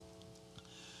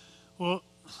Well,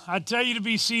 I'd tell you to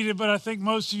be seated, but I think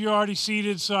most of you are already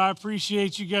seated, so I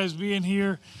appreciate you guys being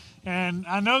here. And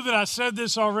I know that I said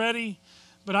this already,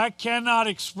 but I cannot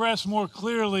express more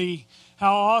clearly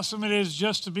how awesome it is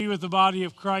just to be with the body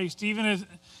of Christ, even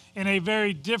in a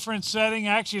very different setting.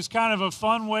 Actually, it's kind of a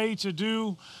fun way to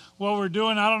do what we're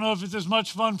doing. I don't know if it's as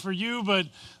much fun for you, but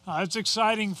it's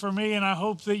exciting for me, and I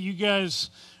hope that you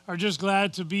guys are just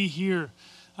glad to be here.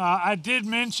 I did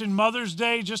mention Mother's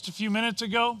Day just a few minutes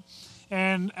ago.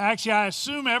 And actually, I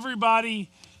assume everybody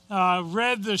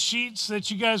read the sheets that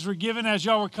you guys were given as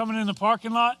y'all were coming in the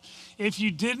parking lot. If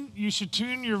you didn't, you should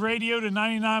tune your radio to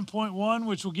 99.1,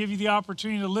 which will give you the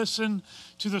opportunity to listen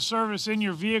to the service in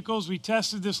your vehicles. We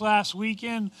tested this last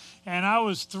weekend, and I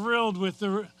was thrilled with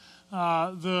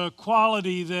the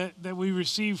quality that we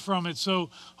received from it. So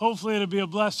hopefully it'll be a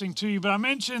blessing to you. But I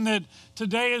mentioned that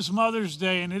today is Mother's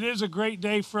Day, and it is a great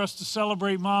day for us to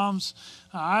celebrate moms.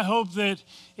 I hope that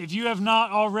if you have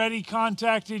not already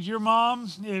contacted your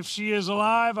mom, if she is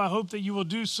alive, I hope that you will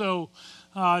do so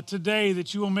today,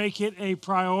 that you will make it a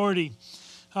priority.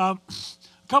 A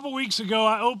couple weeks ago,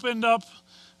 I opened up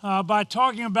by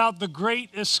talking about The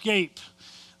Great Escape.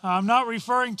 I'm not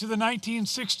referring to the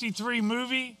 1963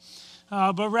 movie,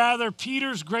 but rather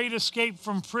Peter's great escape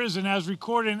from prison as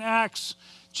recorded in Acts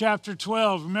chapter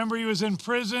 12. Remember, he was in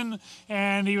prison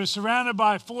and he was surrounded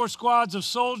by 4 squads of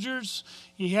soldiers.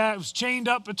 He was chained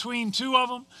up between 2 of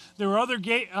them. There were other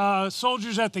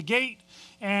soldiers at the gate,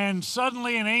 and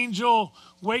suddenly an angel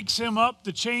wakes him up.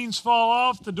 The chains fall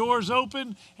off, the doors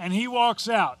open, and he walks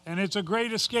out. And it's a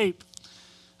great escape.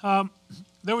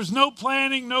 There was no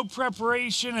planning, no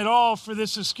preparation at all for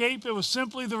this escape. It was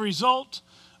simply the result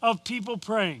of people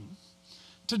praying.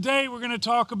 Today, we're going to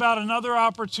talk about another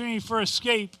opportunity for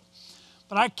escape,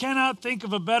 but I cannot think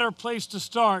of a better place to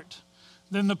start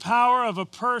than the power of a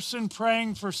person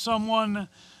praying for someone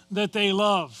that they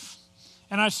love.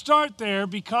 And I start there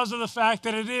because of the fact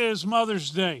that it is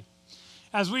Mother's Day.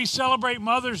 As we celebrate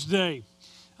Mother's Day,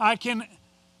 I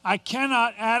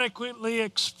cannot adequately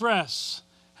express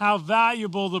how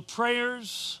valuable the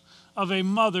prayers of a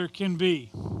mother can be.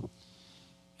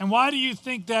 And why do you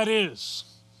think that is?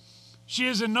 She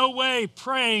is in no way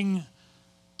praying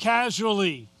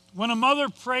casually. When a mother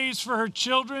prays for her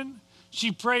children,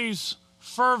 she prays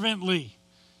fervently,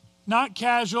 not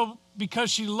casual, because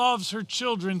she loves her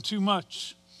children too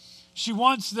much. She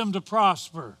wants them to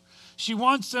prosper. She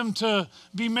wants them to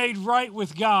be made right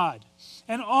with God.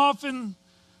 And often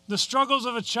the struggles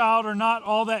of a child are not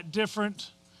all that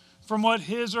different from what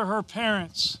his or her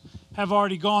parents have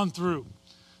already gone through.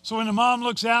 So when a mom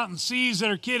looks out and sees that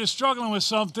her kid is struggling with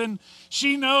something,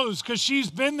 she knows, because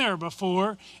she's been there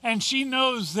before, and she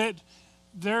knows that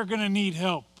they're going to need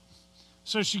help.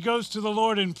 So she goes to the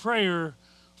Lord in prayer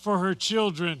for her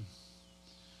children.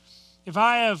 If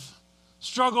I have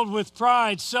struggled with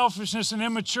pride, selfishness, and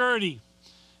immaturity,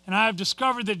 and I have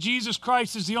discovered that Jesus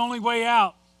Christ is the only way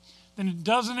out, then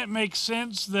doesn't it make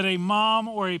sense that a mom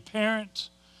or a parent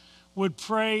would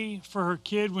pray for her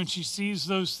kid when she sees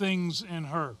those things in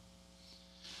her?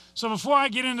 So before I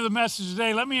get into the message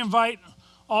today, let me invite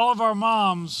all of our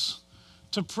moms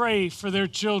to pray for their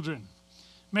children.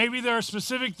 Maybe there are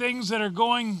specific things that are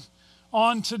going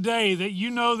on today that you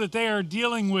know that they are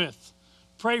dealing with.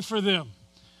 Pray for them,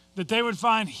 that they would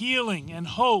find healing and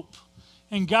hope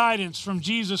and guidance from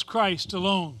Jesus Christ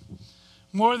alone.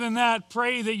 More than that,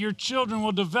 pray that your children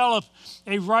will develop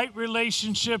a right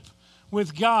relationship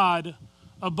with God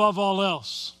above all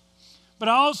else. But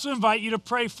I also invite you to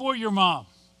pray for your mom.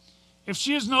 If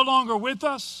she is no longer with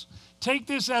us, take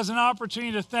this as an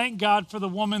opportunity to thank God for the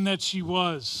woman that she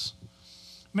was.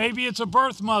 Maybe it's a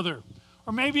birth mother,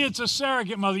 or maybe it's a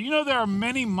surrogate mother. You know, there are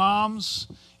many moms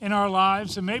in our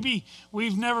lives, and maybe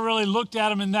we've never really looked at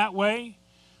them in that way,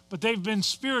 but they've been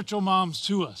spiritual moms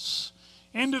to us.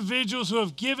 Individuals who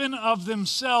have given of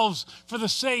themselves for the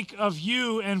sake of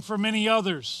you and for many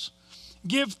others.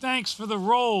 Give thanks for the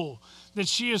role that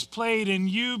she has played in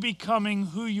you becoming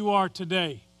who you are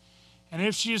today. And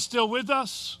if she is still with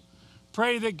us,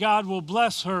 pray that God will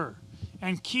bless her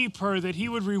and keep her, that he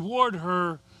would reward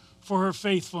her for her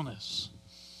faithfulness.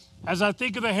 As I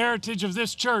think of the heritage of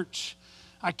this church,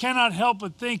 I cannot help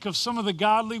but think of some of the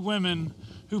godly women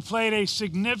who played a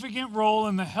significant role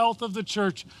in the health of the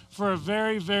church for a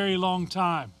very, very long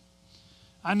time.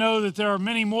 I know that there are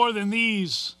many more than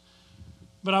these,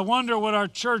 but I wonder what our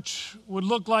church would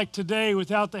look like today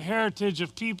without the heritage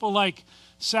of people like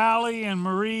Sally and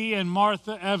Marie and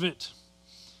Martha Evatt,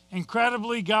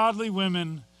 incredibly godly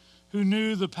women who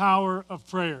knew the power of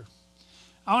prayer.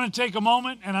 I want to take a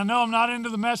moment, and I know I'm not into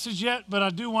the message yet, but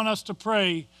I do want us to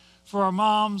pray for our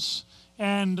moms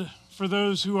and for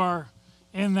those who are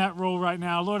in that role right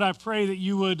now. Lord, I pray that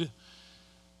you would,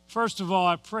 first of all,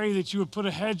 I pray that you would put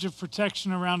a hedge of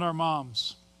protection around our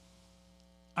moms.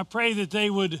 I pray that they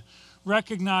would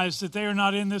recognize that they are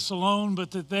not in this alone,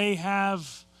 but that they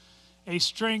have a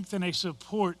strength and a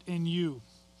support in you.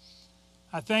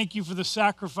 I thank you for the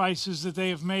sacrifices that they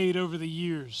have made over the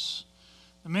years.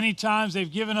 The many times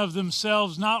they've given of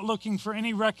themselves, not looking for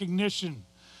any recognition,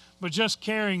 but just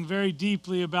caring very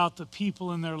deeply about the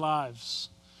people in their lives.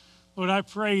 Lord, I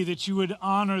pray that you would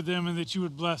honor them and that you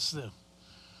would bless them.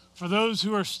 For those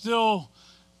who are still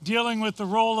dealing with the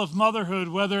role of motherhood,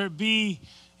 whether it be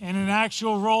in an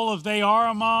actual role if they are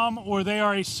a mom or they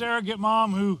are a surrogate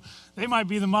mom who they might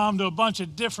be the mom to a bunch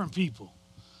of different people.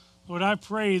 Lord, I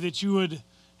pray that you would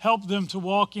help them to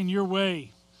walk in your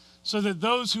way so that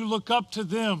those who look up to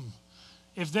them,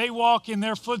 if they walk in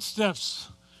their footsteps,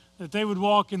 that they would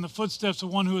walk in the footsteps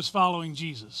of one who is following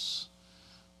Jesus.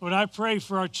 Lord, I pray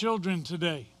for our children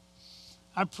today.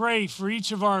 I pray for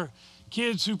each of our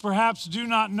kids who perhaps do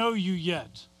not know you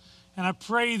yet. And I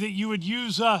pray that you would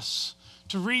use us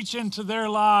to reach into their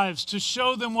lives, to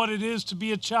show them what it is to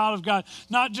be a child of God,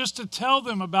 not just to tell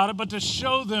them about it, but to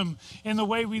show them in the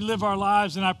way we live our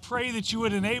lives. And I pray that you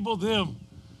would enable them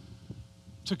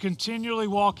to continually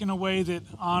walk in a way that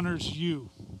honors you.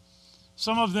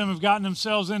 Some of them have gotten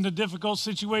themselves into difficult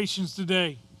situations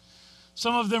today.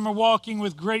 Some of them are walking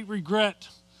with great regret.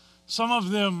 Some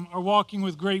of them are walking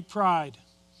with great pride.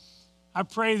 I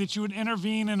pray that you would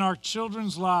intervene in our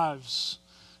children's lives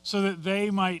so that they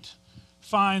might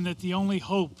find that the only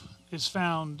hope is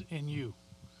found in you.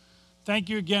 Thank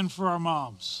you again for our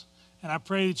moms. And I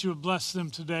pray that you would bless them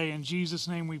today. In Jesus'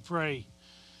 name we pray.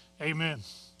 Amen.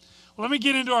 Well, let me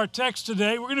get into our text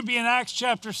today. We're going to be in Acts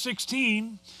chapter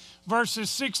 16, verses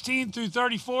 16 through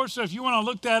 34. So if you want to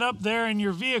look that up there in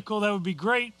your vehicle, that would be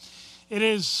great. It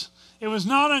was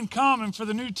not uncommon for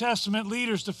the New Testament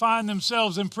leaders to find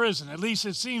themselves in prison. At least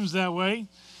it seems that way.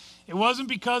 It wasn't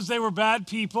because they were bad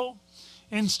people.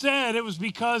 Instead, it was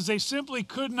because they simply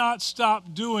could not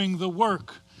stop doing the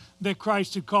work that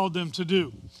Christ had called them to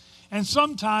do. And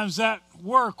sometimes that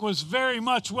work was very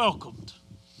much welcomed,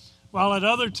 while at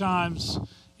other times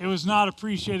it was not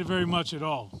appreciated very much at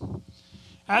all.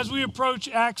 As we approach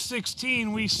Acts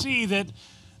 16, we see that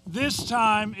this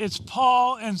time it's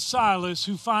Paul and Silas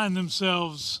who find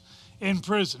themselves in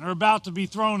prison, or about to be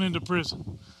thrown into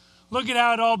prison. Look at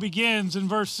how it all begins in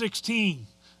verse 16.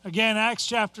 Again, Acts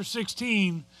chapter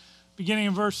 16, beginning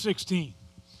in verse 16.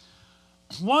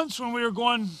 Once when we were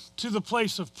going to the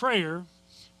place of prayer,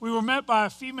 we were met by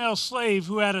a female slave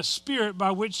who had a spirit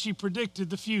by which she predicted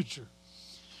the future.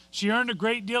 She earned a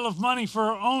great deal of money for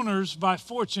her owners by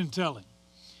fortune telling.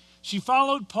 She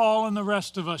followed Paul and the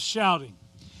rest of us, shouting,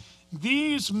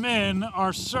 "These men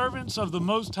are servants of the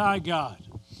Most High God,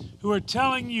 who are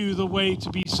telling you the way to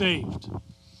be saved."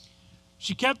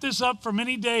 She kept this up for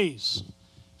many days.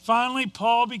 Finally,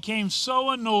 Paul became so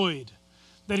annoyed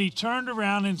that he turned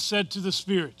around and said to the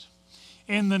spirit,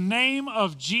 "In the name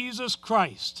of Jesus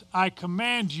Christ, I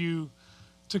command you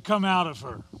to come out of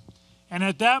her." And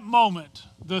at that moment,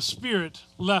 the spirit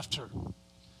left her.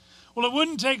 Well, it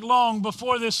wouldn't take long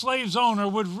before this slave's owner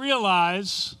would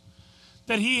realize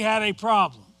that he had a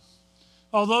problem.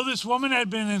 Although this woman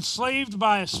had been enslaved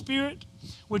by a spirit,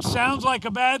 which sounds like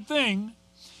a bad thing,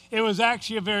 it was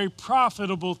actually a very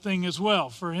profitable thing as well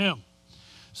for him.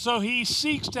 So he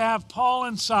seeks to have Paul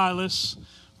and Silas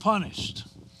punished.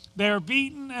 They are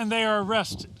beaten and they are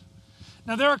arrested.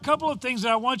 Now, there are a couple of things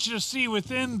that I want you to see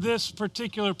within this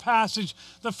particular passage.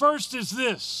 The first is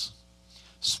this: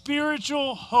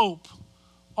 spiritual hope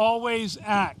always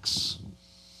acts.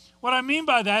 What I mean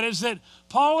by that is that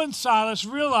Paul and Silas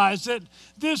realized that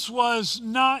this was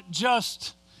not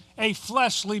just a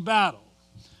fleshly battle,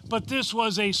 but this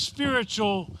was a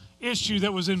spiritual issue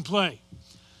that was in play.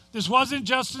 This wasn't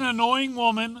just an annoying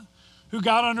woman who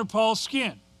got under Paul's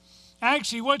skin.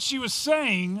 Actually, what she was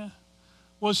saying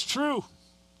was true.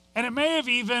 And it may have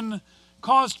even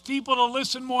caused people to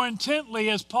listen more intently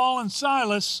as Paul and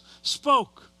Silas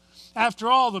spoke. After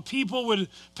all, the people would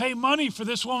pay money for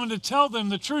this woman to tell them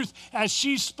the truth as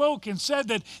she spoke and said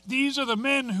that these are the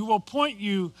men who will point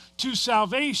you to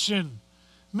salvation.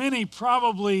 Many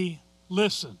probably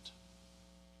listened.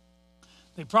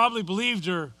 They probably believed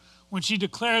her when she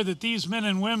declared that these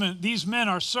men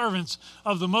are servants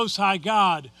of the Most High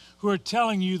God who are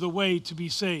telling you the way to be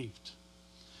saved.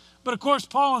 But of course,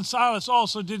 Paul and Silas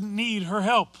also didn't need her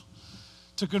help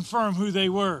to confirm who they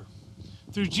were.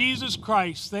 Through Jesus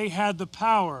Christ, they had the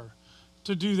power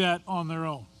to do that on their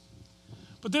own.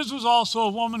 But this was also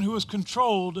a woman who was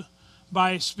controlled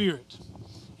by a spirit.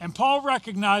 And Paul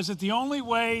recognized that the only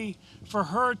way for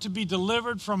her to be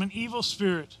delivered from an evil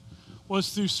spirit was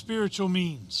through spiritual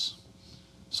means.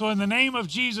 So in the name of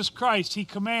Jesus Christ, he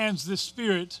commands this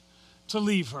spirit to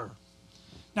leave her.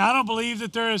 Now, I don't believe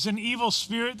that there is an evil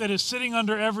spirit that is sitting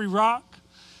under every rock,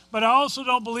 but I also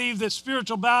don't believe that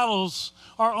spiritual battles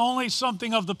are only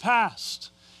something of the past.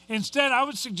 Instead, I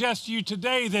would suggest to you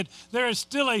today that there is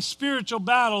still a spiritual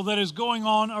battle that is going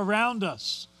on around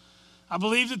us. I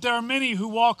believe that there are many who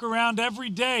walk around every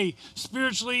day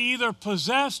spiritually either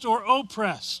possessed or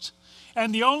oppressed,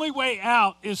 and the only way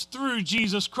out is through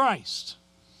Jesus Christ.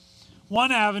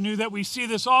 One avenue that we see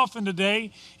this often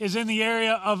today is in the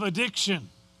area of addiction.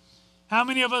 How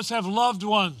many of us have loved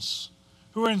ones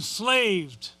who are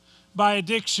enslaved by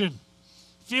addiction,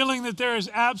 feeling that there is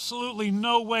absolutely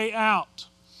no way out?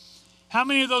 How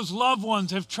many of those loved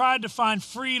ones have tried to find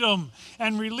freedom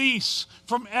and release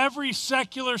from every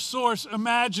secular source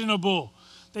imaginable?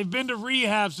 They've been to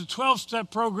rehabs, to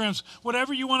 12-step programs,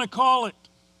 whatever you want to call it,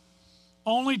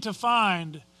 only to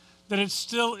find that it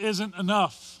still isn't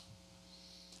enough.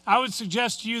 I would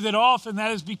suggest to you that often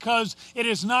that is because it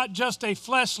is not just a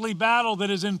fleshly battle that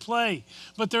is in play,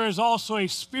 but there is also a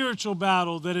spiritual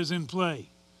battle that is in play.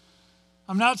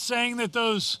 I'm not saying that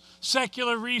those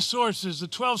secular resources, the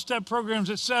 12-step programs,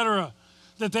 etc.,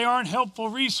 that they aren't helpful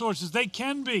resources. They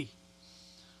can be.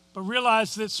 But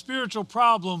realize that spiritual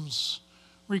problems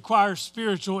require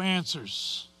spiritual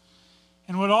answers.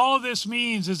 And what all of this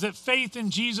means is that faith in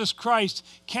Jesus Christ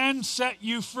can set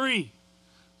you free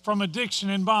from addiction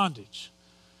and bondage.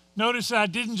 Notice that I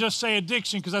didn't just say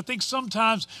addiction, because I think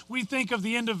sometimes we think of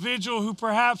the individual who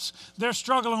perhaps they're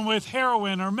struggling with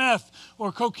heroin or meth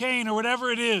or cocaine or whatever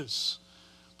it is.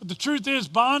 But the truth is,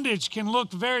 bondage can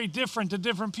look very different to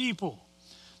different people.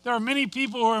 There are many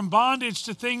people who are in bondage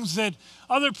to things that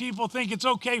other people think it's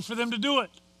okay for them to do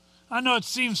it. I know it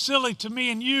seems silly to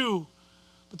me and you,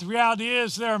 but the reality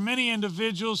is there are many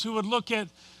individuals who would look at,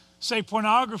 say,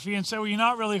 pornography and say, well, you're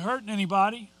not really hurting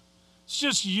anybody. It's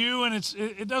just you, and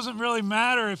it doesn't really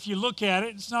matter if you look at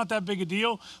it. It's not that big a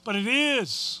deal, but it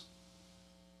is.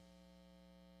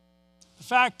 The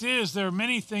fact is, there are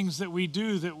many things that we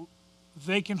do that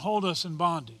they can hold us in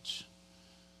bondage.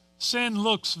 Sin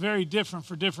looks very different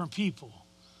for different people,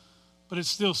 but it's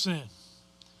still sin.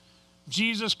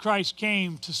 Jesus Christ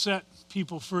came to set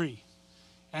people free,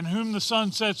 and whom the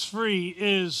Son sets free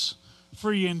is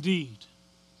free indeed.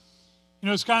 You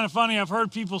know, it's kind of funny. I've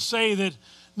heard people say that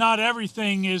not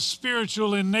everything is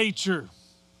spiritual in nature.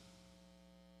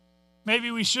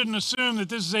 Maybe we shouldn't assume that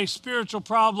this is a spiritual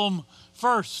problem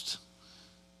first.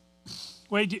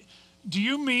 Wait, do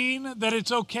you mean that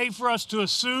it's okay for us to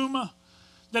assume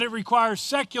that it requires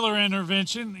secular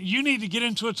intervention? You need to get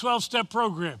into a 12-step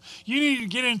program. You need to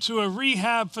get into a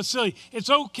rehab facility. It's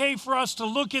okay for us to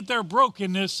look at their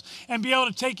brokenness and be able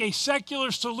to take a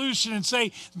secular solution and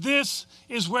say, this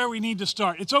is where we need to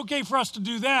start. It's okay for us to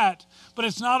do that, but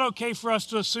it's not okay for us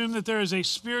to assume that there is a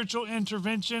spiritual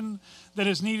intervention that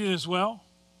is needed as well.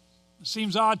 It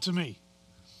seems odd to me.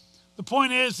 The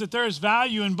point is that there is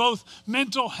value in both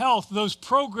mental health, those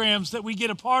programs that we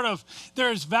get a part of.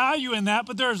 There is value in that,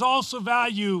 but there is also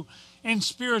value in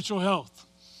spiritual health.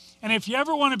 And if you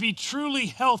ever want to be truly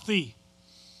healthy,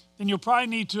 then you'll probably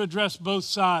need to address both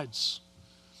sides.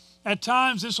 At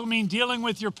times, this will mean dealing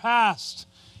with your past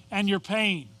and your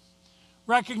pain,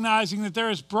 recognizing that there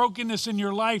is brokenness in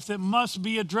your life that must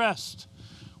be addressed.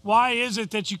 Why is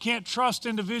it that you can't trust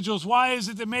individuals? Why is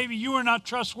it that maybe you are not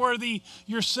trustworthy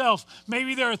yourself?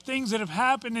 Maybe there are things that have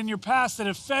happened in your past that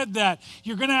have fed that.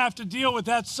 You're going to have to deal with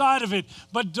that side of it.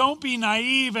 But don't be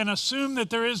naive and assume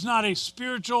that there is not a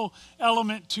spiritual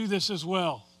element to this as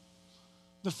well.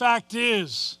 The fact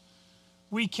is,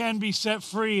 we can be set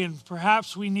free, and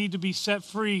perhaps we need to be set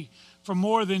free from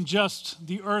more than just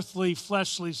the earthly,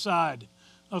 fleshly side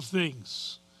of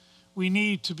things. We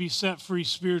need to be set free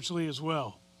spiritually as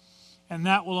well. And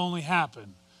that will only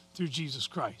happen through Jesus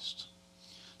Christ.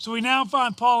 So we now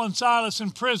find Paul and Silas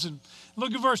in prison.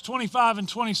 Look at verse 25 and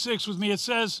 26 with me. It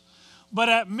says, but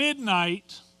at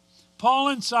midnight, Paul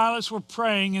and Silas were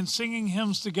praying and singing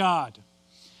hymns to God,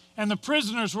 and the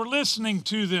prisoners were listening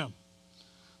to them.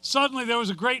 Suddenly there was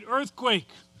a great earthquake,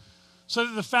 so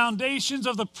that the foundations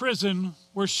of the prison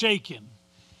were shaken,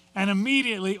 and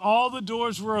immediately all the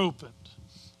doors were opened,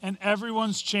 and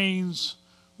everyone's chains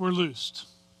were loosed.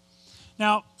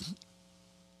 Now,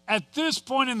 at this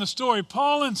point in the story,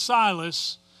 Paul and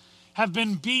Silas have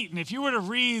been beaten. If you were to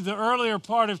read the earlier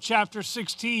part of chapter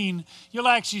 16, you'll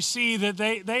actually see that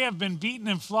they have been beaten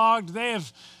and flogged. They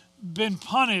have been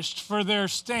punished for their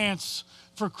stance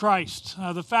for Christ.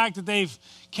 The fact that they've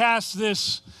cast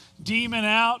this demon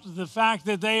out, the fact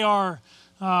that they are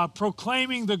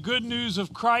proclaiming the good news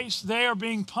of Christ, they are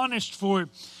being punished for it.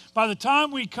 By the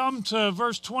time we come to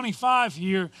verse 25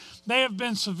 here, they have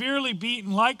been severely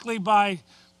beaten, likely by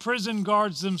prison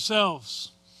guards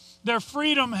themselves. Their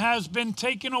freedom has been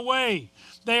taken away.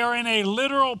 They are in a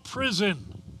literal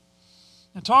prison.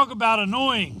 And talk about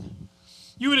annoying.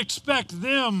 You would expect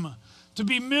them to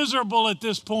be miserable at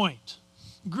this point,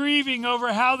 grieving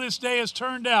over how this day has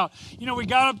turned out. You know, we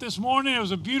got up this morning, it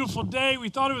was a beautiful day, we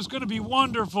thought it was going to be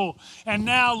wonderful, and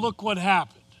now look what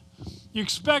happened. You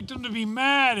expect them to be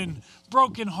mad and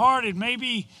brokenhearted.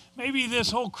 Maybe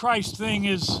this whole Christ thing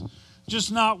is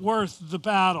just not worth the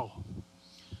battle.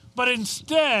 But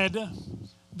instead,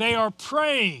 they are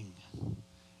praying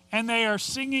and they are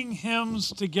singing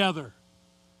hymns together.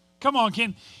 Come on,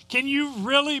 can you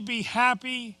really be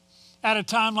happy at a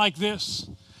time like this?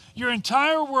 Your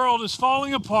entire world is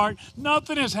falling apart.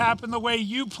 Nothing has happened the way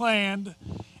you planned,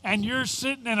 and you're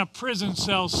sitting in a prison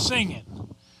cell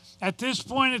singing. At this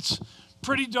point, it's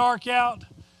pretty dark out.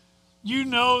 You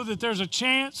know that there's a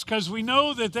chance because we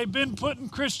know that they've been putting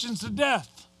Christians to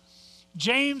death.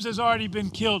 James has already been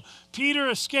killed. Peter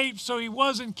escaped, so he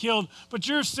wasn't killed. But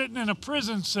you're sitting in a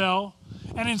prison cell,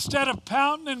 and instead of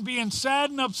pouting and being sad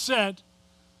and upset,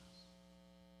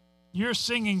 you're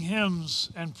singing hymns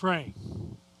and praying.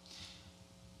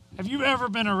 Have you ever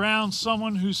been around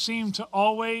someone who seemed to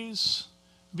always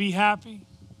be happy?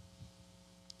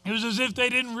 It was as if they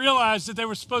didn't realize that they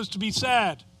were supposed to be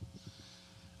sad.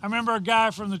 I remember a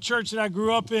guy from the church that I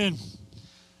grew up in.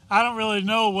 I don't really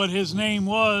know what his name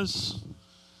was,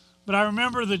 but I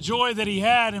remember the joy that he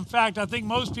had. In fact, I think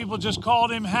most people just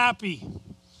called him Happy.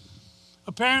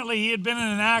 Apparently, he had been in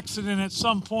an accident at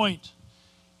some point,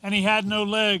 and he had no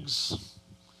legs,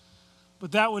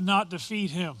 but that would not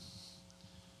defeat him.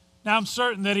 Now, I'm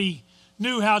certain that he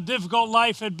knew how difficult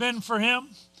life had been for him.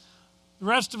 The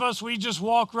rest of us, we just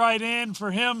walk right in. For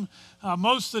him,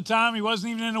 most of the time, he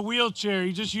wasn't even in a wheelchair.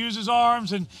 He just used his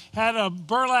arms and had a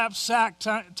burlap sack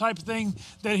type of thing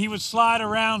that he would slide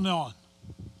around on.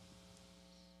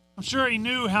 I'm sure he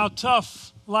knew how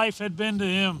tough life had been to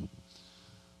him,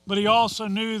 but he also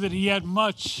knew that he had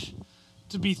much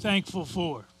to be thankful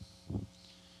for.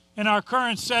 In our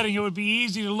current setting, it would be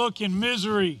easy to look in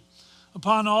misery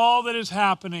upon all that is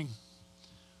happening.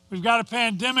 We've got a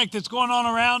pandemic that's going on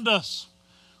around us.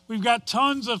 We've got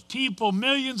tons of people,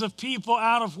 millions of people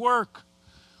out of work.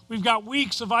 We've got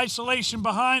weeks of isolation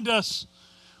behind us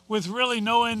with really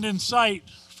no end in sight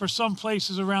for some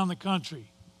places around the country.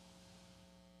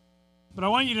 But I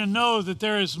want you to know that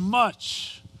there is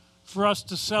much for us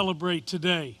to celebrate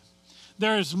today.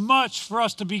 There is much for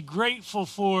us to be grateful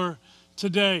for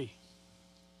today.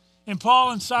 In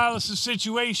Paul and Silas'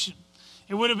 situation,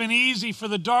 it would have been easy for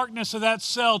the darkness of that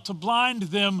cell to blind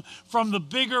them from the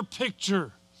bigger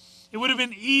picture. It would have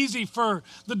been easy for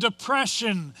the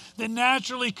depression that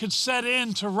naturally could set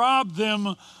in to rob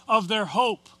them of their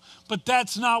hope. But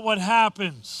that's not what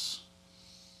happens.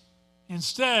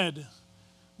 Instead,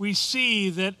 we see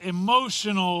that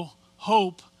emotional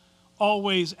hope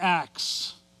always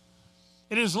acts.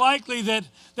 It is likely that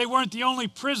they weren't the only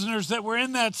prisoners that were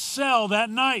in that cell that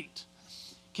night.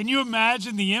 Can you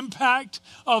imagine the impact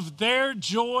of their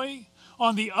joy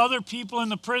on the other people in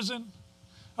the prison?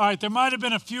 All right, there might have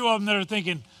been a few of them that are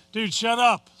thinking, dude, shut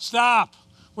up, stop,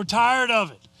 we're tired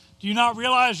of it. Do you not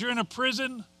realize you're in a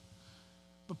prison?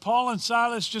 But Paul and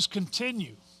Silas just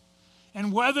continue.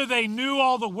 And whether they knew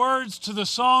all the words to the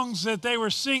songs that they were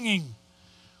singing,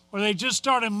 or they just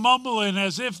started mumbling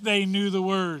as if they knew the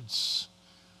words,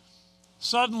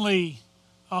 suddenly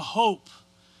a hope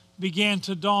began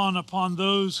to dawn upon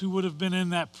those who would have been in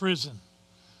that prison.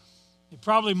 They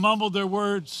probably mumbled their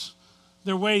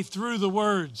way through the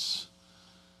words,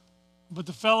 but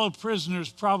the fellow prisoners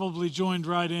probably joined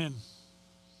right in.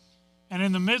 And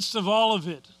in the midst of all of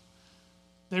it,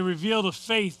 they revealed a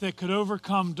faith that could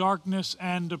overcome darkness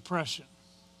and depression.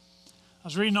 I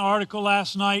was reading an article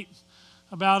last night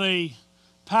about a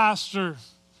pastor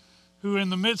who,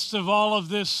 in the midst of all of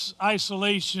this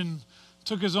isolation,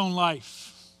 took his own life.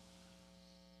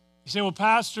 You say, well,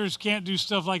 pastors can't do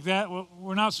stuff like that. Well,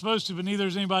 we're not supposed to, but neither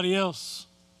is anybody else.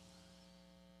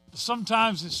 But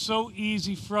sometimes it's so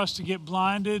easy for us to get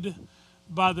blinded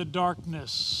by the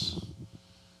darkness,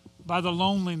 by the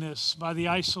loneliness, by the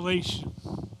isolation.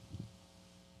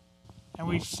 And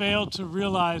we fail to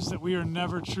realize that we are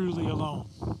never truly alone.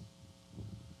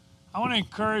 I want to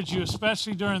encourage you,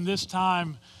 especially during this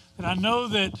time, that I know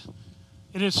that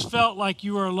it has felt like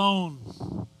you are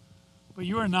alone, but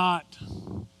you are not.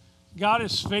 God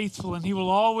is faithful, and He will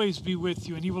always be with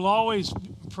you, and He will always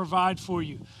provide for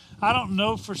you. I don't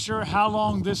know for sure how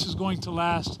long this is going to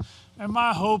last, and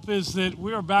my hope is that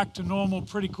we are back to normal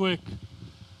pretty quick.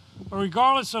 But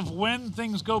regardless of when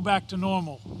things go back to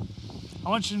normal, I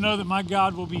want you to know that my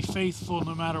God will be faithful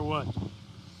no matter what.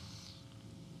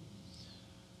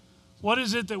 What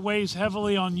is it that weighs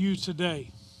heavily on you today?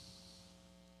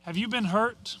 Have you been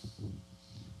hurt?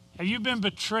 Have you been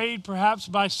betrayed perhaps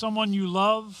by someone you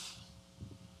love?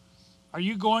 Are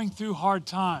you going through hard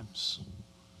times?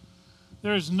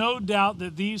 There is no doubt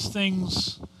that these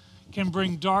things can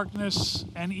bring darkness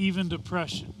and even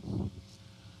depression.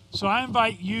 So I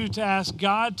invite you to ask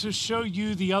God to show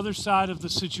you the other side of the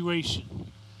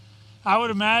situation. I would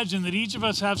imagine that each of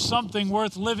us have something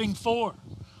worth living for,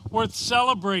 worth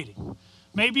celebrating.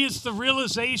 Maybe it's the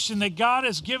realization that God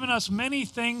has given us many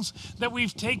things that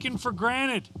we've taken for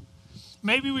granted.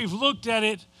 Maybe we've looked at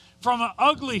it from an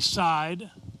ugly side.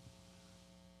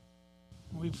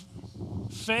 We've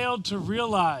failed to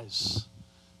realize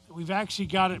that we've actually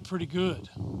got it pretty good.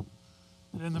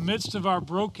 That in the midst of our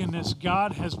brokenness,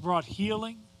 God has brought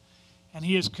healing, and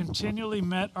He has continually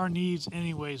met our needs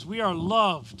anyways. We are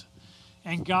loved,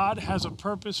 and God has a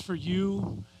purpose for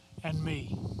you and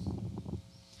me.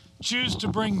 Choose to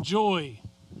bring joy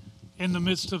in the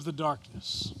midst of the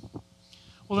darkness.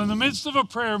 Well, in the midst of a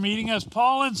prayer meeting, as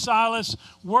Paul and Silas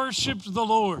worshiped the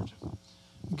Lord,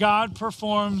 God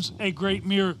performs a great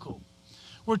miracle.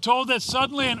 We're told that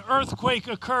suddenly an earthquake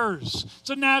occurs. It's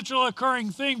a natural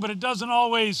occurring thing, but it doesn't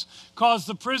always cause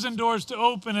the prison doors to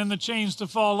open and the chains to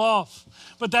fall off.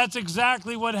 But that's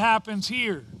exactly what happens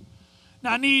here.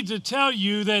 Now, I need to tell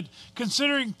you that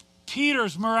considering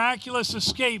Peter's miraculous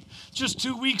escape just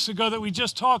 2 weeks ago that we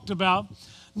just talked about,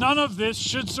 none of this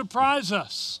should surprise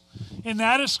us. In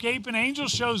that escape, an angel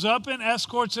shows up and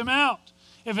escorts him out.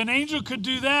 If an angel could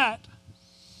do that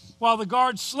while the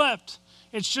guards slept,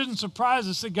 it shouldn't surprise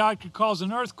us that God could cause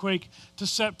an earthquake to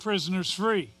set prisoners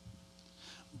free.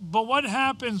 But what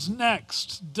happens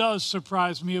next does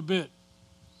surprise me a bit.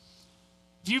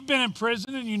 If you've been in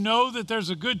prison and you know that there's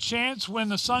a good chance when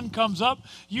the sun comes up,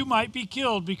 you might be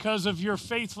killed because of your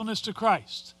faithfulness to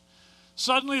Christ.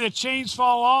 Suddenly the chains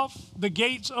fall off, the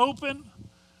gates open.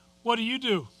 What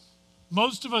do?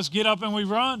 Most of us get up and we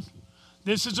run.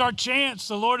 This is our chance.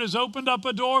 The Lord has opened up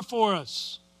a door for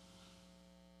us.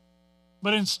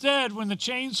 But instead, when the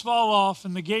chains fall off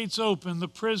and the gates open, the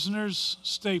prisoners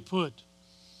stay put.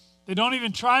 They don't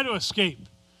even try to escape.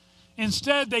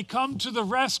 Instead, they come to the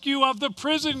rescue of the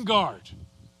prison guard.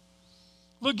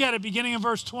 Look at it beginning in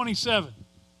verse 27.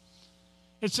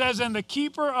 It says, "And the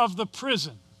keeper of the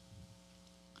prison,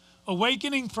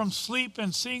 awakening from sleep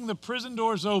and seeing the prison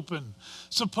doors open,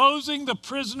 supposing the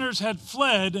prisoners had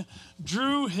fled,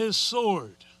 drew his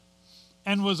sword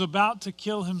and was about to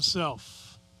kill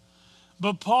himself.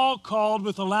 But Paul called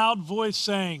with a loud voice,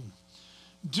 saying,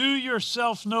 'Do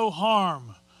yourself no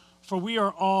harm, for we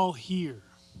are all here.'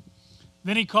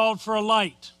 Then he called for a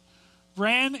light,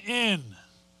 ran in,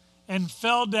 and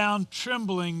fell down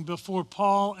trembling before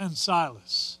Paul and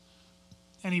Silas.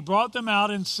 And he brought them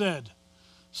out and said,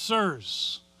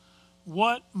 'Sirs,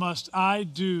 what must I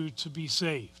do to be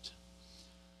saved?'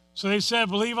 So they said,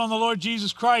 'Believe on the Lord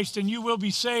Jesus Christ, and you will be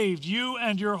saved, you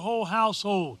and your whole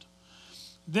household.'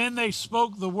 Then they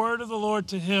spoke the word of the Lord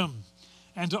to him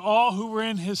and to all who were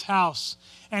in his house.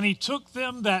 And he took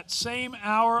them that same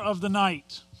hour of the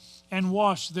night and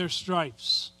washed their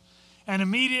stripes. And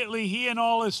immediately he and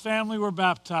all his family were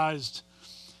baptized.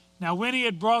 Now when he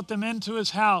had brought them into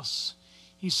his house,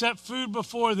 he set food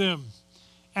before them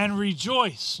and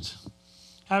rejoiced,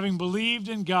 having believed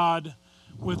in God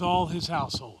with all his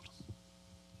household."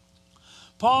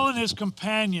 Paul and his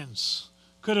companions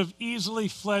could have easily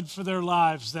fled for their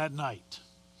lives that night.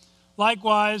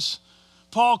 Likewise,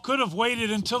 Paul could have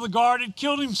waited until the guard had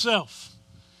killed himself,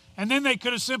 and then they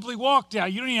could have simply walked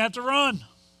out. You don't even have to run,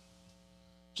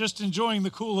 just enjoying the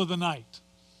cool of the night.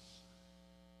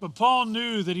 But Paul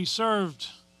knew that he served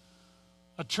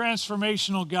a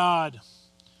transformational God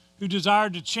who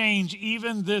desired to change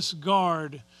even this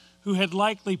guard who had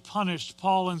likely punished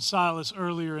Paul and Silas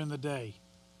earlier in the day.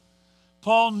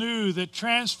 Paul knew that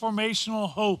transformational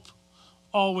hope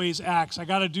always acts. I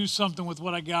got to do something with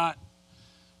what I got.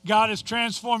 God has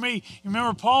transformed me. You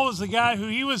remember, Paul was the guy who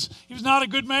he was not a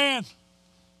good man.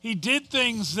 He did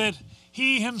things that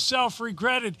he himself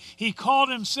regretted. He called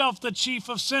himself the chief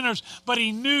of sinners, but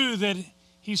he knew that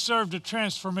he served a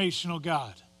transformational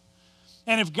God.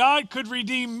 And if God could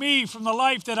redeem me from the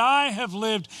life that I have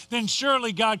lived, then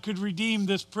surely God could redeem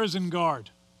this prison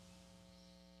guard.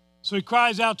 So he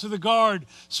cries out to the guard,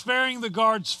 sparing the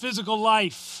guard's physical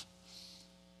life.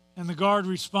 And the guard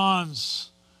responds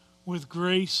with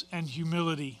grace and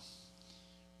humility.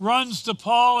 runs to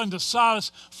Paul and to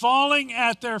Silas, falling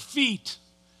at their feet.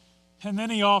 And then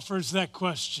he offers that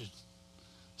question.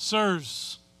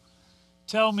 Sirs,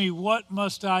 tell me, what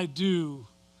must I do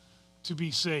to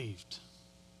be saved?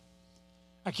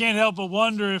 I can't help but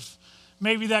wonder if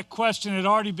maybe that question had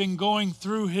already been going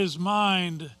through his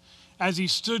mind as he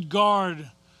stood guard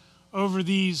over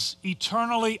these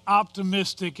eternally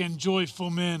optimistic and joyful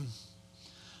men,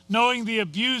 knowing the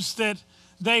abuse that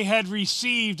they had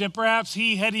received and perhaps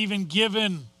he had even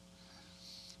given,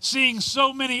 seeing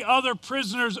so many other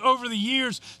prisoners over the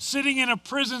years sitting in a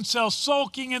prison cell,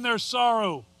 sulking in their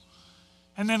sorrow,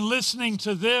 and then listening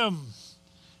to them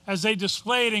as they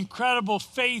displayed incredible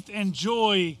faith and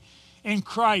joy in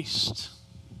Christ.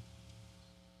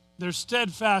 Their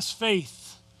steadfast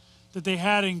faith that they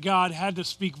had in God had to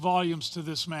speak volumes to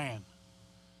this man.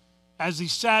 As he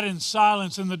sat in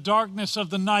silence in the darkness of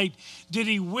the night, did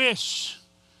he wish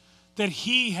that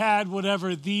he had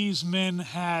whatever these men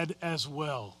had as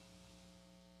well?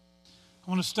 I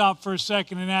want to stop for a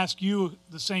second and ask you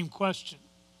the same question.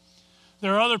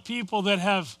 There are other people that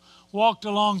have walked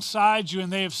alongside you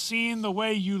and they have seen the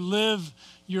way you live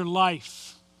your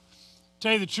life.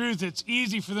 Tell you the truth, it's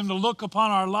easy for them to look upon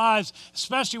our lives,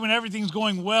 especially when everything's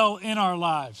going well in our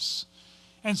lives,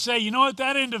 and say, you know what,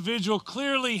 that individual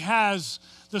clearly has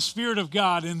the Spirit of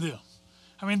God in them.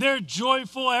 I mean, they're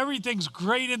joyful, everything's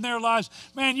great in their lives.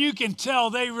 Man, you can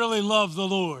tell they really love the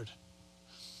Lord.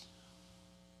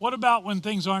 What about when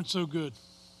things aren't so good?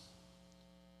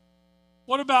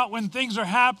 What about when things are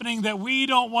happening that we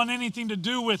don't want anything to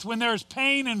do with, when there's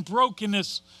pain and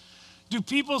brokenness? Do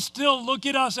people still look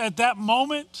at us at that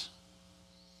moment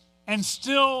and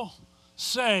still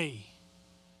say,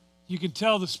 you can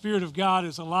tell the Spirit of God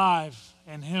is alive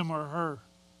in him or her?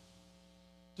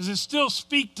 Does it still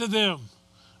speak to them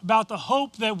about the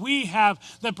hope that we have,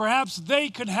 that perhaps they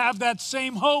could have that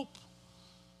same hope?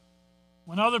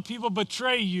 When other people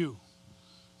betray you,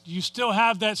 do you still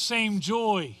have that same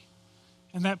joy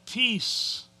and that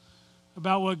peace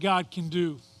about what God can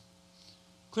do?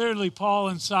 Clearly, Paul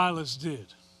and Silas did.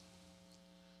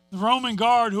 The Roman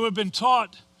guard, who had been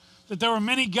taught that there were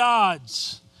many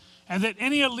gods and that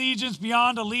any allegiance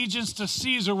beyond allegiance to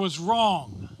Caesar was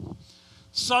wrong,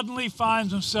 suddenly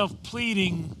finds himself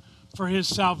pleading for his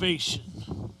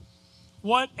salvation.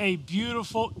 What a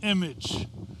beautiful image,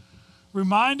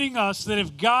 reminding us that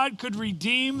if God could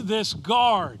redeem this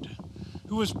guard,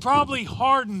 who was probably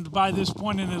hardened by this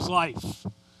point in his life,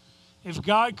 if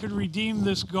God could redeem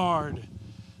this guard,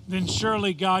 then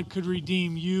surely God could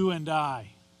redeem you and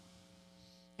I.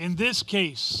 In this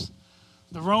case,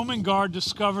 the Roman guard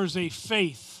discovers a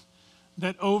faith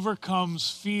that overcomes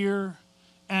fear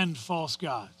and false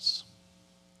gods.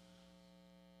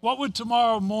 What would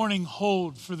tomorrow morning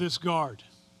hold for this guard?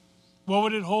 What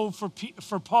would it hold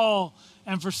for Paul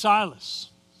and for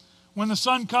Silas? When the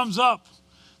sun comes up,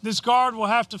 this guard will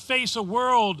have to face a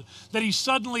world that he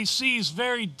suddenly sees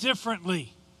very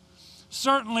differently.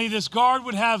 Certainly, this guard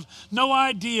would have no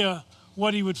idea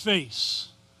what he would face.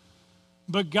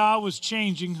 But God was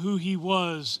changing who he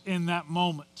was in that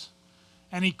moment,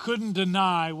 and he couldn't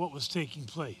deny what was taking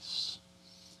place.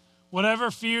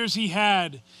 Whatever fears he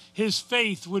had, his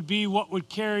faith would be what would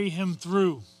carry him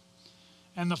through,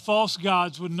 and the false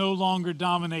gods would no longer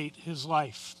dominate his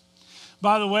life.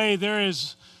 By the way, there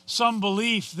is some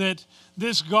belief that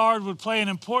this guard would play an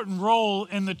important role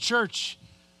in the church.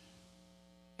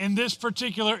 In this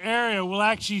particular area, we'll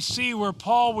actually see where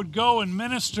Paul would go and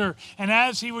minister. And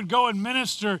as he would go and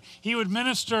minister, he would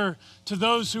minister to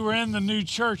those who were in the new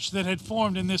church that had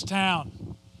formed in this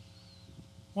town.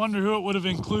 Wonder who it would have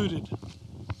included.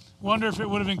 Wonder if it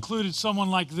would have included someone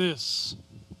like this.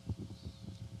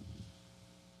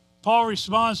 Paul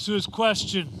responds to his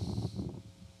question.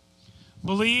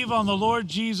 Believe on the Lord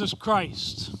Jesus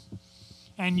Christ,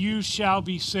 and you shall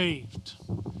be saved.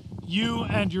 You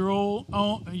and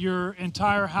your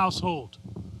entire household.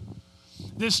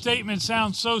 This statement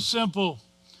sounds so simple,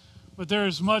 but there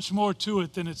is much more to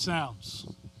it than it sounds.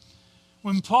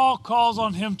 When Paul calls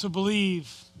on him to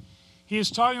believe, he is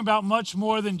talking about much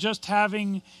more than just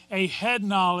having a head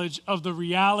knowledge of the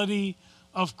reality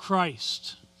of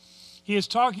Christ. He is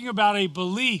talking about a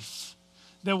belief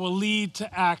that will lead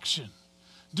to action.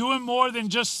 Doing more than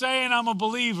just saying I'm a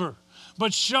believer,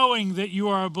 but showing that you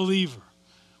are a believer.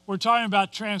 We're talking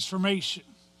about transformation.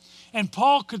 And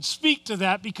Paul could speak to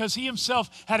that because he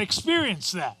himself had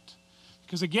experienced that.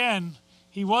 Because again,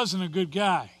 he wasn't a good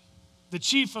guy. The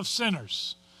chief of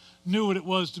sinners knew what it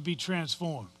was to be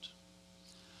transformed.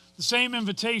 The same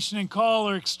invitation and call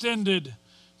are extended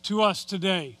to us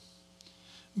today.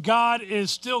 God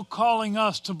is still calling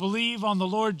us to believe on the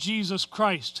Lord Jesus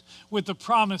Christ with the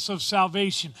promise of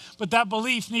salvation. But that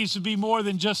belief needs to be more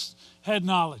than just head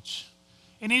knowledge.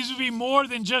 It needs to be more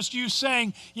than just you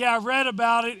saying, yeah, I read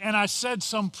about it and I said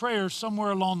some prayer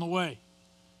somewhere along the way.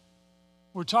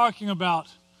 We're talking about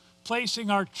placing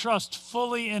our trust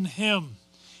fully in Him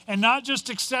and not just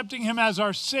accepting Him as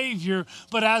our Savior,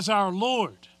 but as our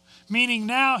Lord. Meaning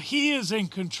now He is in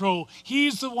control.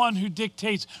 He's the one who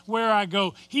dictates where I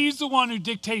go. He's the one who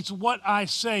dictates what I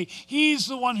say. He's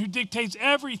the one who dictates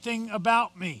everything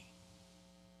about me.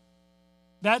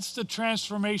 That's the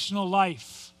transformational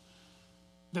life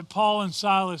that Paul and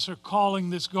Silas are calling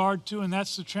this guard to, and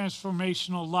that's the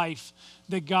transformational life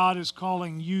that God is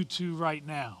calling you to right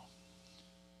now.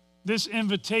 This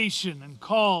invitation and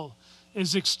call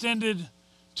is extended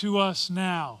to us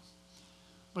now.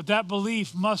 But that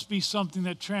belief must be something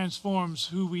that transforms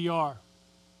who we are.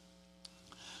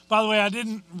 By the way, I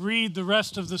didn't read the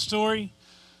rest of the story.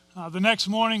 The next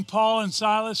morning, Paul and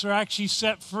Silas are actually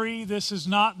set free. This is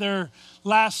not their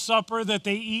last supper that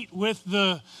they eat with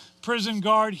the prison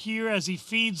guard here as he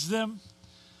feeds them.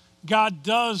 God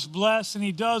does bless and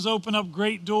He does open up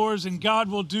great doors, and God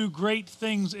will do great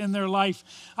things in their life.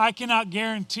 I cannot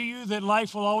guarantee you that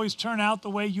life will always turn out the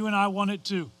way you and I want it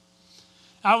to.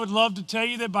 I would love to tell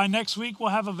you that by next week we'll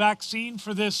have a vaccine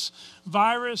for this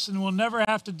virus and we'll never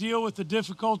have to deal with the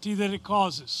difficulty that it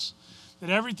causes.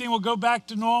 That everything will go back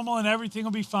to normal and everything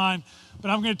will be fine. But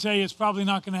I'm going to tell you it's probably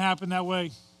not going to happen that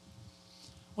way.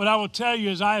 What I will tell you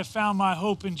is I have found my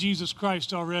hope in Jesus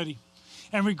Christ already.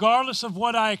 And regardless of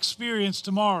what I experience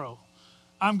tomorrow,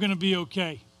 I'm going to be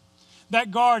okay. That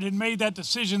guard had made that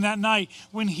decision that night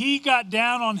when he got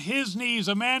down on his knees,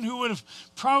 a man who would have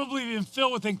probably been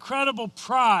filled with incredible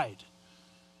pride.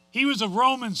 He was a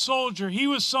Roman soldier. He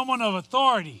was someone of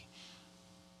authority.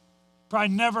 Probably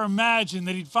never imagined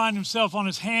that he'd find himself on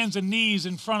his hands and knees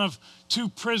in front of two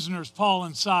prisoners, Paul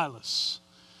and Silas.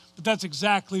 But that's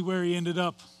exactly where he ended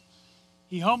up.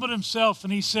 He humbled himself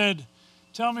and he said,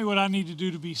 "Tell me what I need to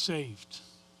do to be saved.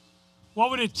 What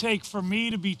would it take for me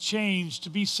to be changed, to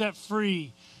be set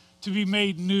free, to be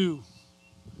made new?"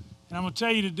 And I'm going to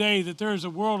tell you today that there is a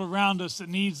world around us that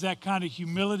needs that kind of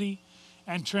humility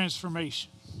and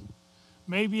transformation.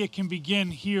 Maybe it can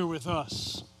begin here with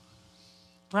us.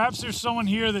 Perhaps there's someone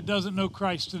here that doesn't know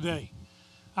Christ today.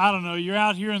 I don't know, you're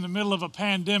out here in the middle of a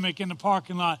pandemic in the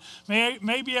parking lot.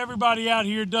 Maybe everybody out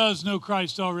here does know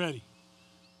Christ already.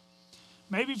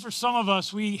 Maybe for some of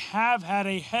us, we have had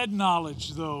a head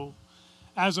knowledge, though,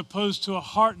 as opposed to a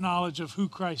heart knowledge of who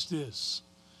Christ is.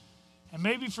 And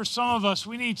maybe for some of us,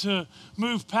 we need to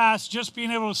move past just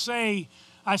being able to say,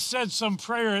 I said some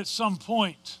prayer at some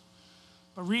point,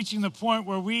 but reaching the point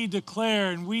where we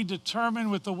declare and we determine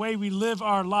with the way we live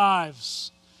our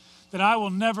lives that I will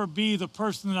never be the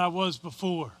person that I was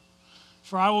before,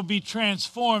 for I will be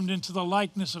transformed into the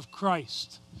likeness of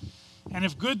Christ. And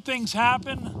if good things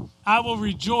happen, I will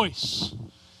rejoice.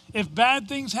 If bad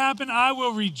things happen, I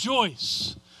will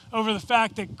rejoice over the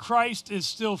fact that Christ is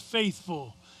still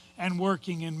faithful and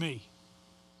working in me.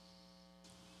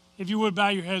 If you would bow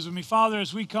your heads with me. Father,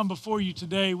 as we come before you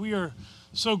today, we are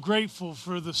so grateful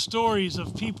for the stories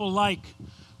of people like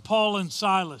Paul and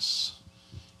Silas,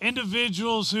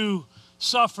 individuals who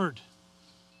suffered.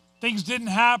 Things didn't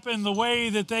happen the way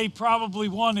that they probably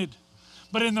wanted,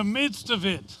 but in the midst of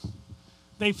it,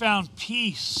 they found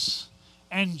peace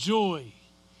and joy,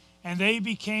 and they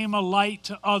became a light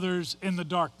to others in the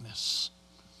darkness.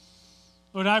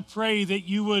 Lord, I pray that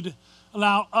you would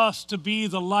allow us to be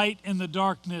the light in the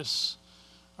darkness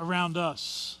around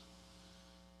us.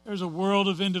 There's a world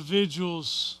of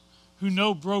individuals who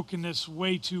know brokenness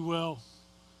way too well.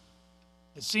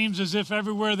 It seems as if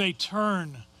everywhere they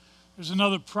turn, there's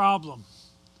another problem.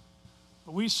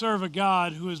 But we serve a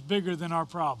God who is bigger than our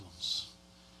problems.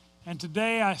 And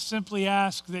today I simply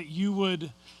ask that you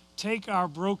would take our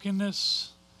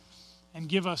brokenness and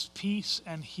give us peace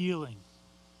and healing.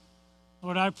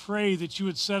 Lord, I pray that you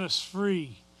would set us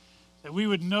free, that we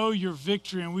would know your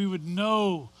victory and we would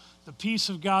know the peace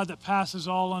of God that passes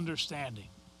all understanding.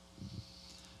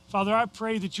 Father, I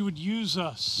pray that you would use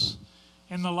us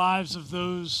in the lives of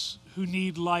those who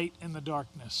need light in the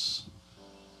darkness.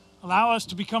 Allow us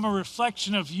to become a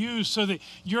reflection of you so that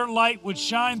your light would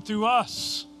shine through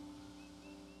us.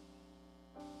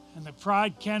 And that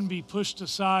pride can be pushed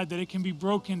aside, that it can be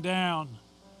broken down,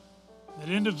 that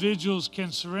individuals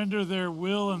can surrender their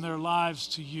will and their lives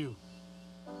to you.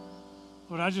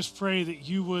 Lord, I just pray that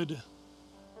you would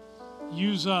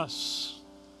use us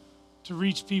to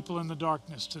reach people in the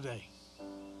darkness today.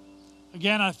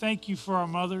 Again, I thank you for our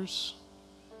mothers.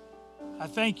 I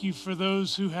thank you for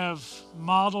those who have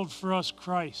modeled for us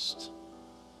Christ.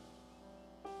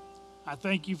 I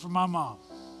thank you for my mom.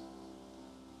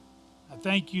 I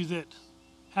thank you that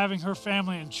having her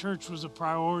family in church was a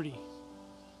priority.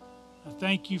 I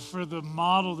thank you for the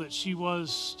model that she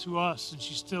was to us, and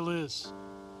she still is.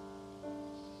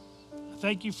 I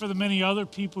thank you for the many other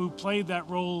people who played that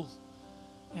role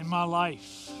in my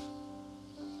life.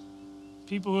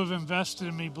 People who have invested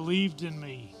in me, believed in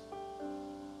me,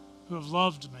 who have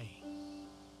loved me.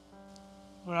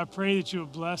 Lord, I pray that you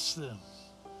would bless them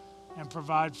and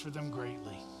provide for them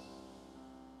greatly.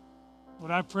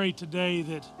 Lord, I pray today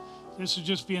that this would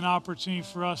just be an opportunity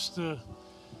for us to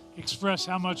express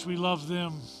how much we love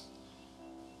them.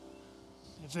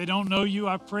 If they don't know you,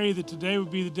 I pray that today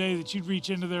would be the day that you'd reach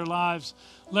into their lives.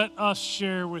 Let us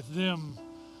share with them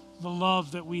the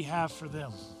love that we have for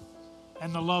them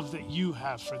and the love that you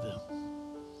have for them.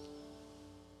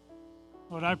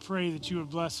 Lord, I pray that you would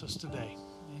bless us today.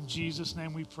 In Jesus'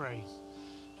 name we pray.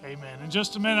 Amen. In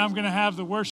just a minute, I'm going to have the worship